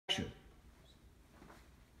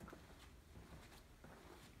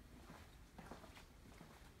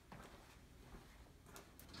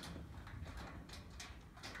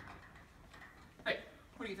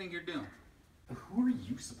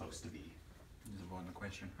supposed to be? Just avoiding the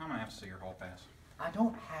question. I'm gonna have to see your hall pass. I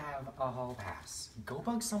don't have a hall pass. Go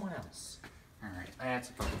bug someone else. Alright, that's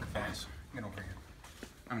a public pass. Get over here.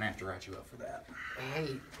 I'm gonna have to write you up for that.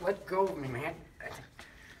 Hey, let go of me, man.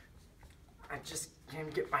 I just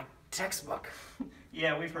can't get my textbook.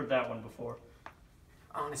 Yeah, we've heard that one before.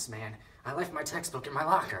 Honest, man, I left my textbook in my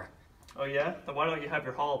locker. Oh yeah? Then why don't you have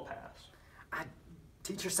your hall pass?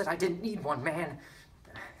 Teacher said I didn't need one, man.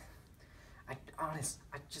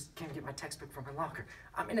 I just can't get my textbook from my locker.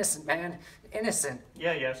 I'm innocent, man. Innocent.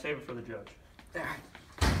 Yeah, save it for the judge.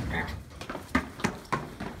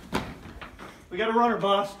 We got a runner,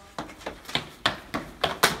 boss.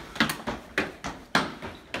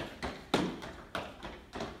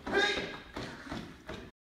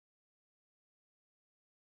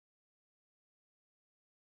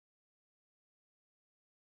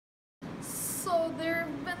 So there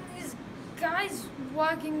have been these guys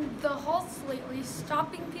walking the halls lately,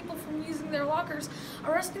 stopping people from using their lockers,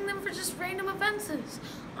 arresting them for just random offenses.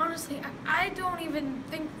 Honestly, I don't even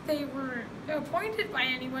think they were appointed by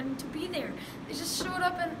anyone to be there. They just showed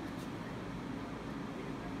up and...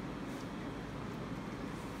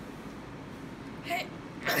 Hey,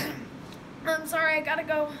 I'm sorry, I gotta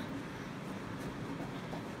go.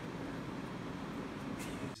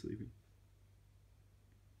 Sleeping.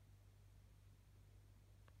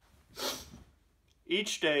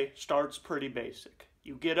 Each day starts pretty basic.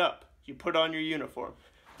 You get up, you put on your uniform.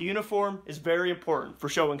 The uniform is very important for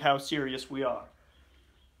showing how serious we are.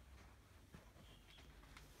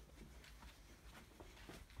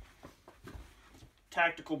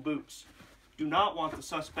 Tactical boots. Do not want the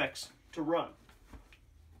suspects to run.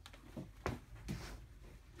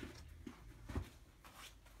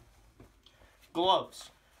 Gloves,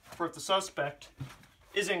 for if the suspect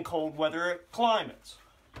is in cold weather climates.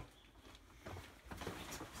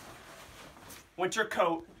 Winter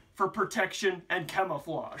coat for protection and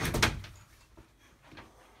camouflage.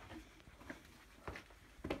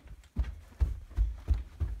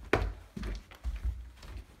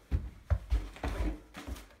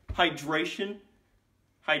 Hydration.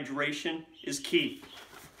 Hydration is key.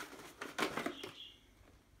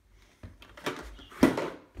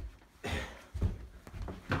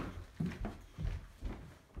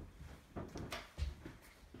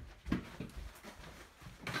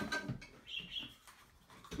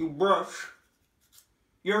 You brush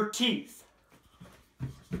your teeth.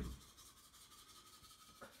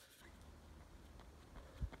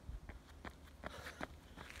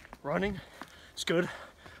 Running is good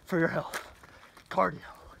for your health. Cardio.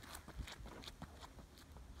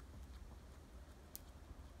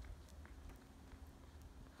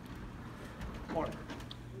 Morning.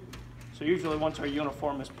 So usually once our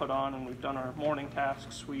uniform is put on and we've done our morning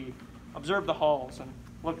tasks, we observe the halls and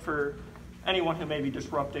look for anyone who may be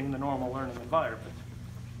disrupting the normal learning environment.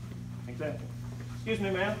 Example. Excuse me,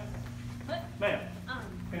 ma'am. What? Ma'am,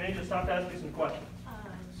 can I just stop to ask you some questions?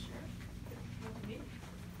 Sure. What do you need?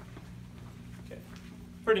 Okay.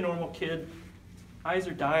 Pretty normal kid. Eyes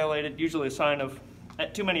are dilated, usually a sign of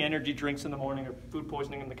too many energy drinks in the morning or food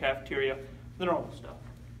poisoning in the cafeteria. The normal stuff.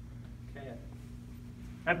 Okay.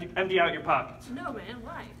 Empty out your pockets. No, man,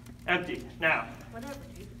 why? Empty, now. Whatever,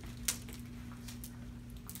 dude.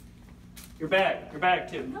 Your bag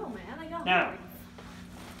too. No, man, I got Now. one.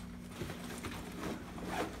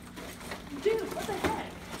 Dude, what the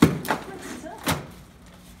heck? What's up?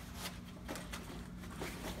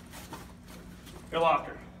 Your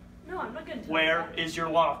locker. No, I'm not gonna tell Where you is your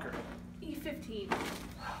locker? that. E15.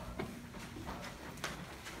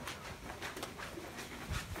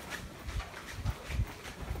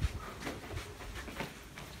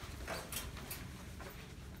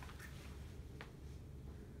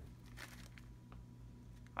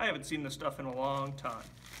 I haven't seen this stuff in a long time.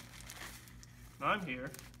 And I'm here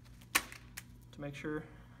to make sure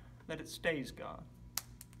that it stays gone.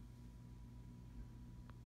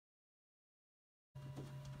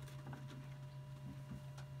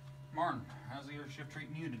 Martin, how's the airship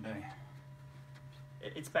treating you today?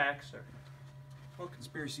 It's back, sir. What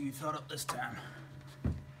conspiracy you thought up this time?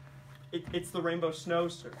 It's the rainbow snow,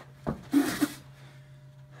 sir.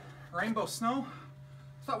 Rainbow snow?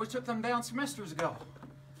 I thought we took them down semesters ago.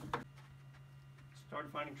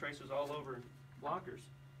 Started finding traces all over lockers.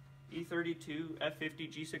 E32, F50,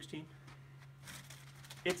 G16.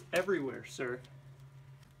 It's everywhere, sir.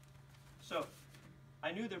 So,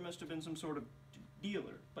 I knew there must have been some sort of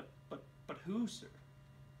dealer, but who, sir?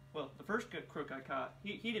 Well, the first crook I caught,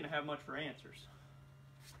 he didn't have much for answers.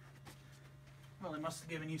 Well, they must have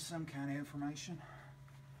given you some kind of information.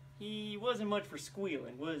 He wasn't much for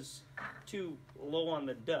squealing, was too low on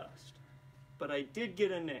the dust. but I did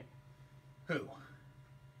get a name. Who?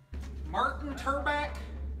 Martin Turback?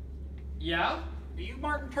 Yeah? Are you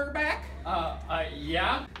Martin Turback?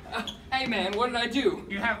 Yeah? Hey man, what did I do?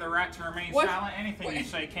 You have the right to remain What? silent. Anything What? you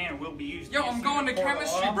say can or will be used Yo, against I'm you going to in a court of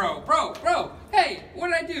chemistry, law. bro. Hey, what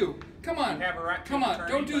did I do? Come on. You have a right to Come an on,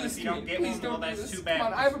 attorney, don't do but this if to you me. don't get Please one, well, don't do that's this. too bad, Come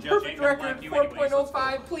on, I have a because Judge perfect ain't gonna record, like you anyways. Let's go.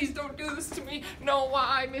 4.05. Please don't do this to me. No,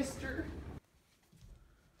 why, mister?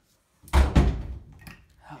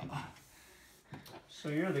 So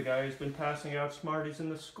you're the guy who's been passing out Smarties in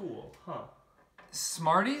the school, huh?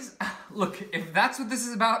 Smarties? Look, if that's what this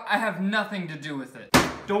is about, I have nothing to do with it.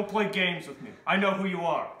 Don't play games with me. I know who you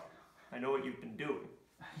are. I know what you've been doing.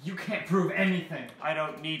 You can't prove anything. I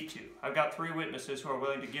don't need to. I've got 3 witnesses who are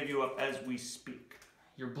willing to give you up as we speak.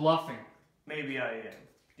 You're bluffing. Maybe I am.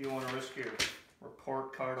 Do you want to risk your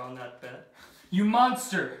report card on that bet? You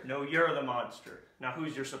monster! No, you're the monster. Now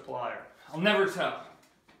who's your supplier? I'll never tell.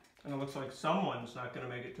 And it looks like someone's not going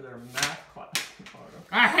to make it to their math class tomorrow.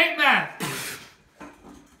 I hate math!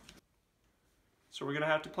 So we're going to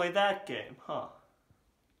have to play that game, huh?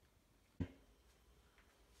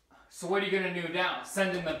 So what are you gonna do now?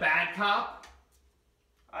 Send in the bad cop?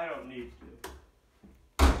 I don't need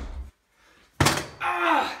to.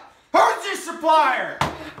 Who's your supplier?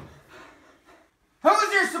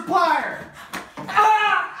 Who's your supplier? Who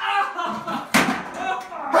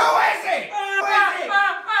is he? Who is he?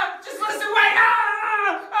 Just listen, wait!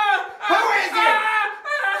 Who is it?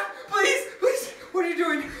 Please, what are you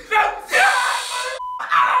doing? Who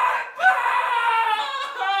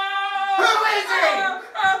is he?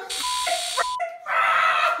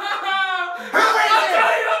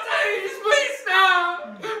 I'll tell you, just please stop!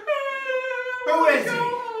 Who is he?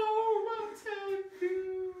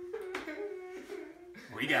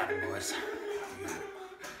 We got him, boys. We got him.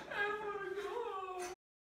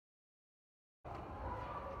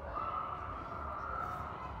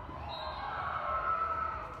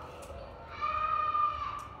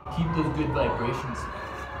 Keep those good vibrations.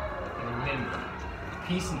 And remember,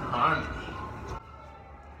 peace and harmony.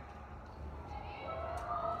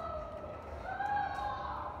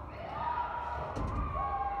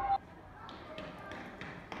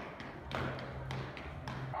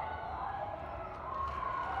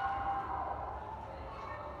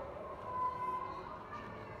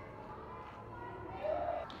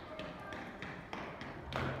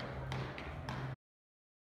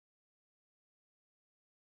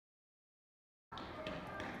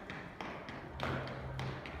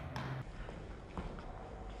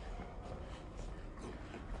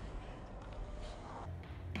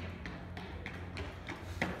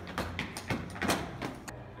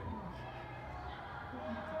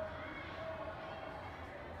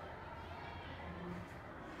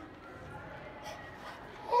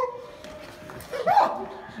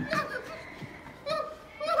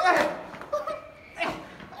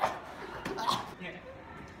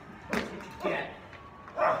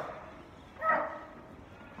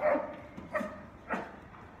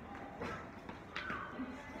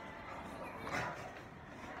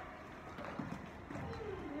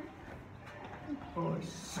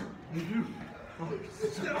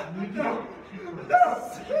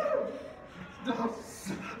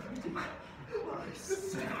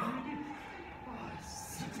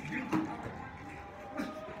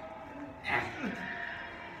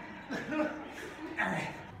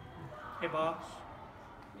 Hey, boss.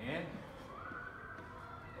 Yeah?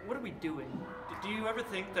 What are we doing? Do you ever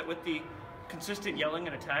think that with the consistent yelling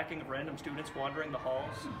and attacking of random students wandering the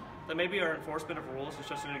halls, that maybe our enforcement of rules is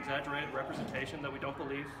just an exaggerated representation that we don't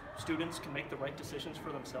believe students can make the right decisions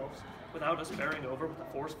for themselves without us bearing over with a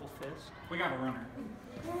forceful fist? We got a runner.